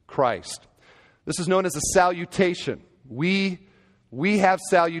Christ. This is known as a salutation. We have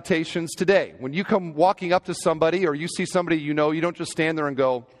salutations today. When you come walking up to somebody or you see somebody you know, you don't just stand there and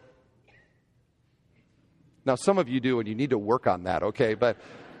go. Now, some of you do, and you need to work on that, okay? But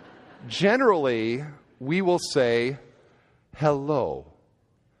generally, we will say, hello,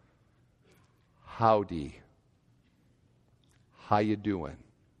 howdy, how you doing?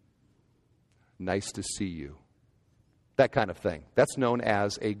 Nice to see you. That kind of thing. That's known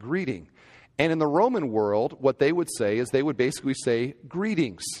as a greeting. And in the Roman world, what they would say is they would basically say,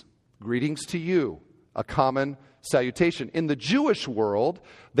 greetings. Greetings to you. A common salutation. In the Jewish world,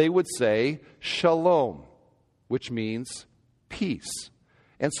 they would say, shalom, which means peace.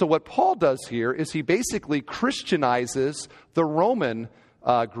 And so what Paul does here is he basically Christianizes the Roman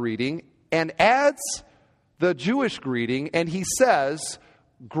greeting and adds the Jewish greeting, and he says,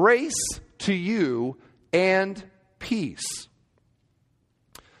 grace to you and peace.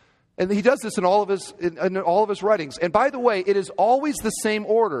 And he does this in all of his writings. And by the way, it is always the same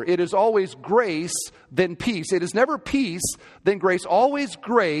order. It is always grace, then peace. It is never peace, then grace. Always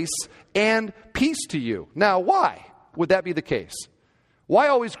grace and peace to you. Now, why would that be the case? Why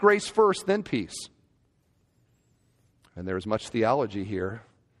always grace first, then peace? And there is much theology here.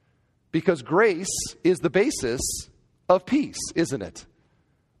 Because grace is the basis of peace, isn't it?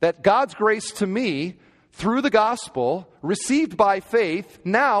 That God's grace to me through the gospel, received by faith,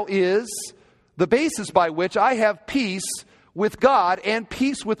 now is the basis by which I have peace with God and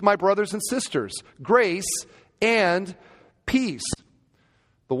peace with my brothers and sisters. Grace and peace.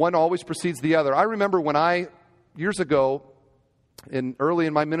 The one always precedes the other. I remember when years ago, early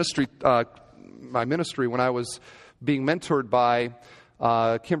in my ministry my ministry when I was being mentored by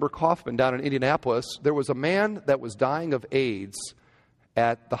Kimber Kaufman down in Indianapolis. There was a man that was dying of AIDS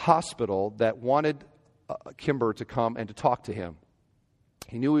at the hospital that wanted Kimber to come and to talk to him.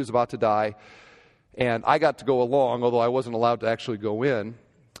 He knew he was about to die, and I got to go along, although I wasn't allowed to actually go in.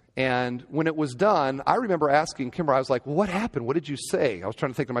 And when it was done, I remember asking Kimber, I was like, well, what happened? What did you say? I was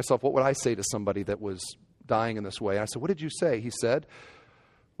trying to think to myself, what would I say to somebody that was dying in this way? And I said, what did you say? He said,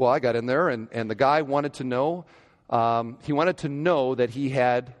 well, I got in there, and the guy wanted to know, that he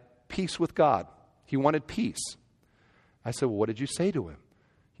had peace with God. He wanted peace. I said, well, what did you say to him?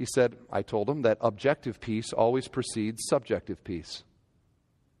 He said, I told him that objective peace always precedes subjective peace.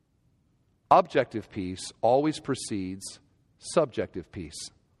 Objective peace always precedes subjective peace.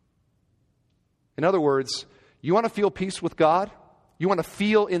 In other words, you want to feel peace with God? You want to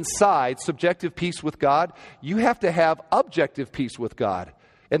feel inside subjective peace with God? You have to have objective peace with God.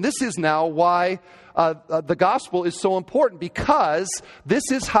 And this is now why the gospel is so important, because this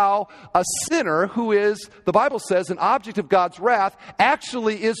is how a sinner who is, the Bible says, an object of God's wrath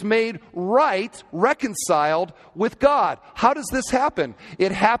actually is made right, reconciled with God. How does this happen?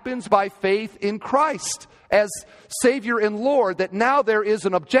 It happens by faith in Christ as Savior and Lord, that now there is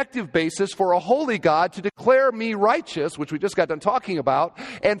an objective basis for a holy God to declare me righteous, which we just got done talking about,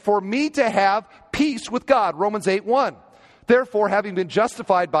 and for me to have peace with God, Romans 8:1. Therefore, having been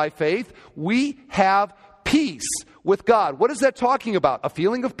justified by faith, we have peace with God. What is that talking about? A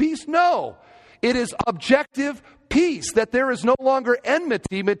feeling of peace? No. It is objective peace, that there is no longer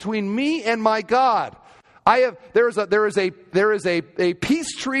enmity between me and my God. There is a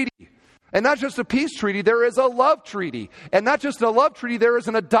peace treaty. And not just a peace treaty, there is a love treaty. And not just a love treaty, there is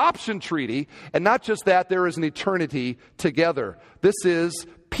an adoption treaty. And not just that, there is an eternity together. This is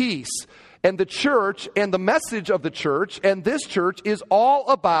peace. And the church and the message of the church and this church is all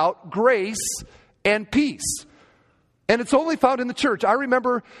about grace and peace. And it's only found in the church. I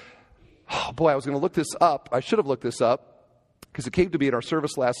remember, I was going to look this up. I should have looked this up because it came to me at our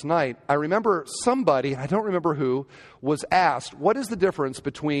service last night. I remember somebody, I don't remember who, was asked, what is the difference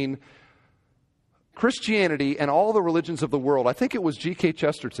between Christianity and all the religions of the world? I think it was G.K.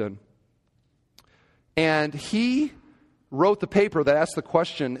 Chesterton. And he wrote the paper that asked the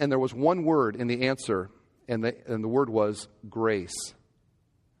question, and there was one word in the answer, and the word was grace.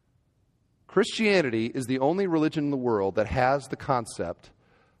 Christianity is the only religion in the world that has the concept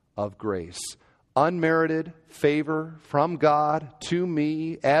of grace. Unmerited favor from God to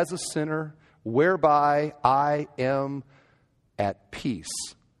me as a sinner, whereby I am at peace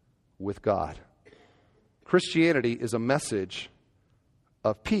with God. Christianity is a message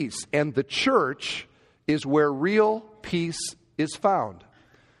of peace, and the church is where real peace is found.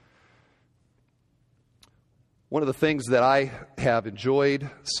 One of the things that I have enjoyed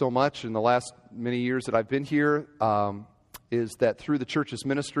so much in the last many years that I've been here is that through the church's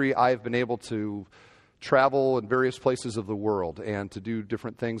ministry, I've been able to travel in various places of the world and to do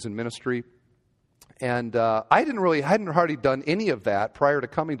different things in ministry. And I hadn't hardly done any of that prior to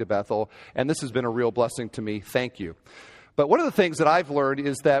coming to Bethel, and this has been a real blessing to me. Thank you. But one of the things that I've learned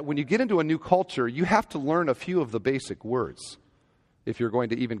is that when you get into a new culture, you have to learn a few of the basic words if you're going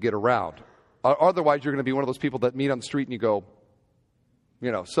to even get around. Otherwise, you're going to be one of those people that meet on the street and you go,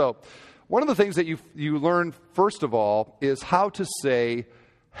 So one of the things that you learn, first of all, is how to say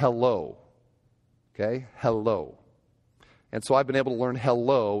hello. Okay? Hello. And so I've been able to learn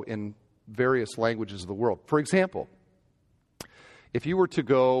hello in various languages of the world. For example, if you were to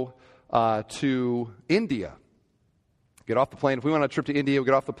go to India, get off the plane. If we went on a trip to India, we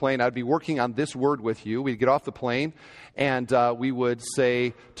get off the plane, I'd be working on this word with you. We'd get off the plane, and we would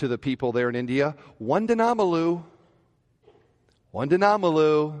say to the people there in India, Wandanamalu,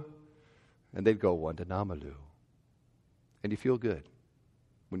 Wandanamalu. And they'd go, Wandanamalu. And you feel good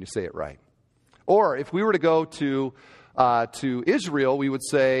when you say it right. Or if we were to go to Israel, we would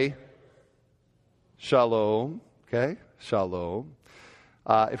say, Shalom. Okay? Shalom.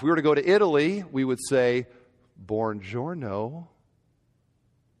 If we were to go to Italy, we would say, Buongiorno.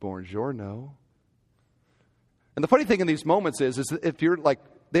 Buongiorno. And the funny thing in these moments is if you're like,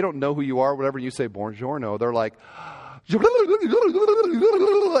 they don't know who you are, whatever, you say Buongiorno, they're like,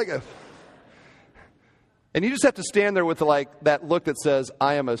 and you just have to stand there with like that look that says,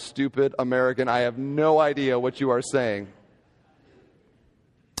 I am a stupid American. I have no idea what you are saying.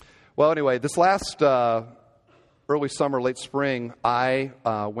 Well, anyway, this last early summer, late spring, I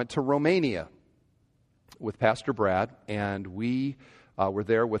went to Romania with Pastor Brad, and we were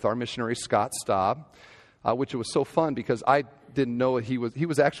there with our missionary, Scott Staub, which was so fun because I didn't know he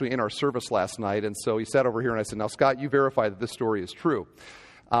was actually in our service last night, and so he sat over here, and I said, now, Scott, you verify that this story is true.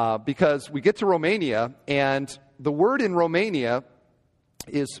 because we get to Romania, and the word in Romania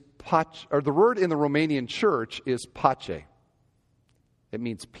is the word in the Romanian church is pace. It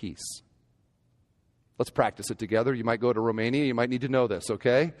means peace. Let's practice it together. You might go to Romania. You might need to know this,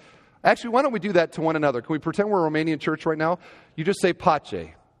 okay? Actually, why don't we do that to one another? Can we pretend we're a Romanian church right now? You just say pace.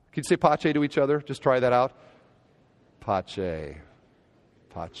 Can you say pace to each other? Just try that out. Pace.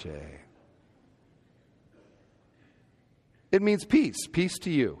 Pace. It means peace. Peace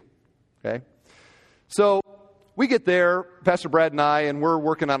to you. Okay? So we get there, Pastor Brad and I, and we're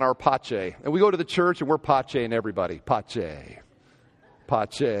working on our pace. And we go to the church and we're paceing everybody. Pace.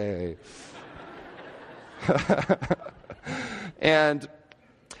 Pace. And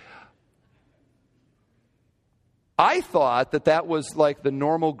I thought that was like the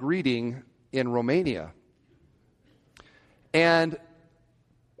normal greeting in Romania. And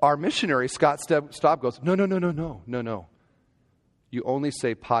our missionary, Scott Staub, goes, No. You only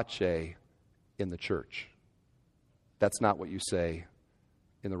say pace in the church. That's not what you say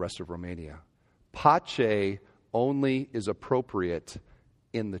in the rest of Romania. Pace only is appropriate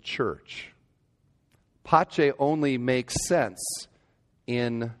in the church. Pace only makes sense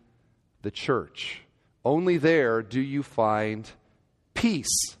in the church. Only there do you find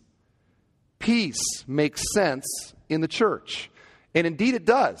peace. Peace makes sense in the church. And indeed it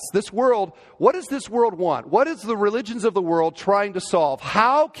does. This world, what does this world want? What is the religions of the world trying to solve?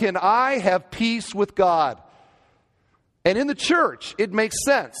 How can I have peace with God? And in the church, it makes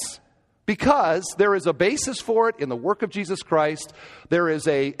sense. Because there is a basis for it in the work of Jesus Christ. There is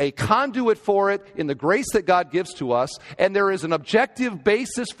a conduit for it in the grace that God gives to us. And there is an objective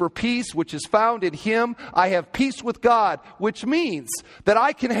basis for peace, which is found in Him. I have peace with God, which means that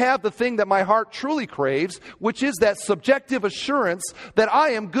I can have the thing that my heart truly craves, which is that subjective assurance that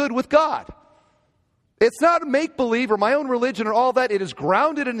I am good with God. It's not make-believe or my own religion or all that. It is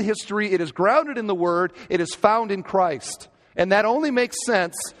grounded in history. It is grounded in the Word. It is found in Christ. And that only makes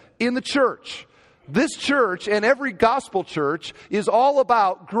sense in the church. This church and every gospel church is all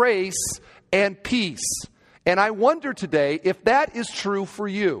about grace and peace. And I wonder today if that is true for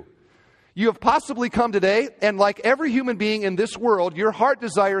you. You have possibly come today, and like every human being in this world, your heart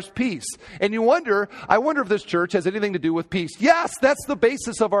desires peace. And you wonder, I wonder if this church has anything to do with peace. Yes, that's the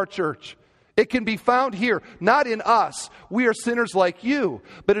basis of our church. It can be found here, not in us. We are sinners like you,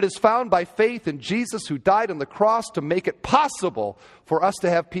 but it is found by faith in Jesus who died on the cross to make it possible for us to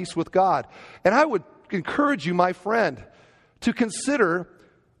have peace with God. And I would encourage you, my friend, to consider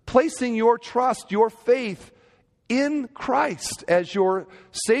placing your trust, your faith in Christ as your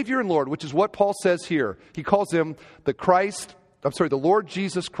Savior and Lord, which is what Paul says here. He calls him the Lord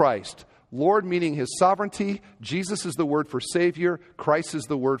Jesus Christ. Lord meaning His sovereignty. Jesus is the word for Savior. Christ is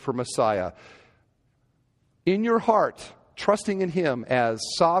the word for Messiah. In your heart, trusting in Him as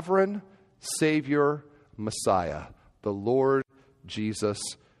sovereign, Savior, Messiah, the Lord Jesus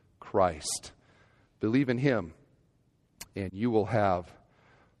Christ. Believe in Him, and you will have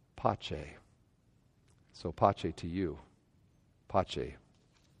pace. So pace to you. Pace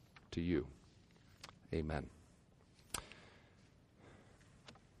to you. Amen.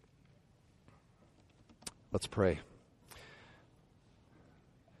 Let's pray.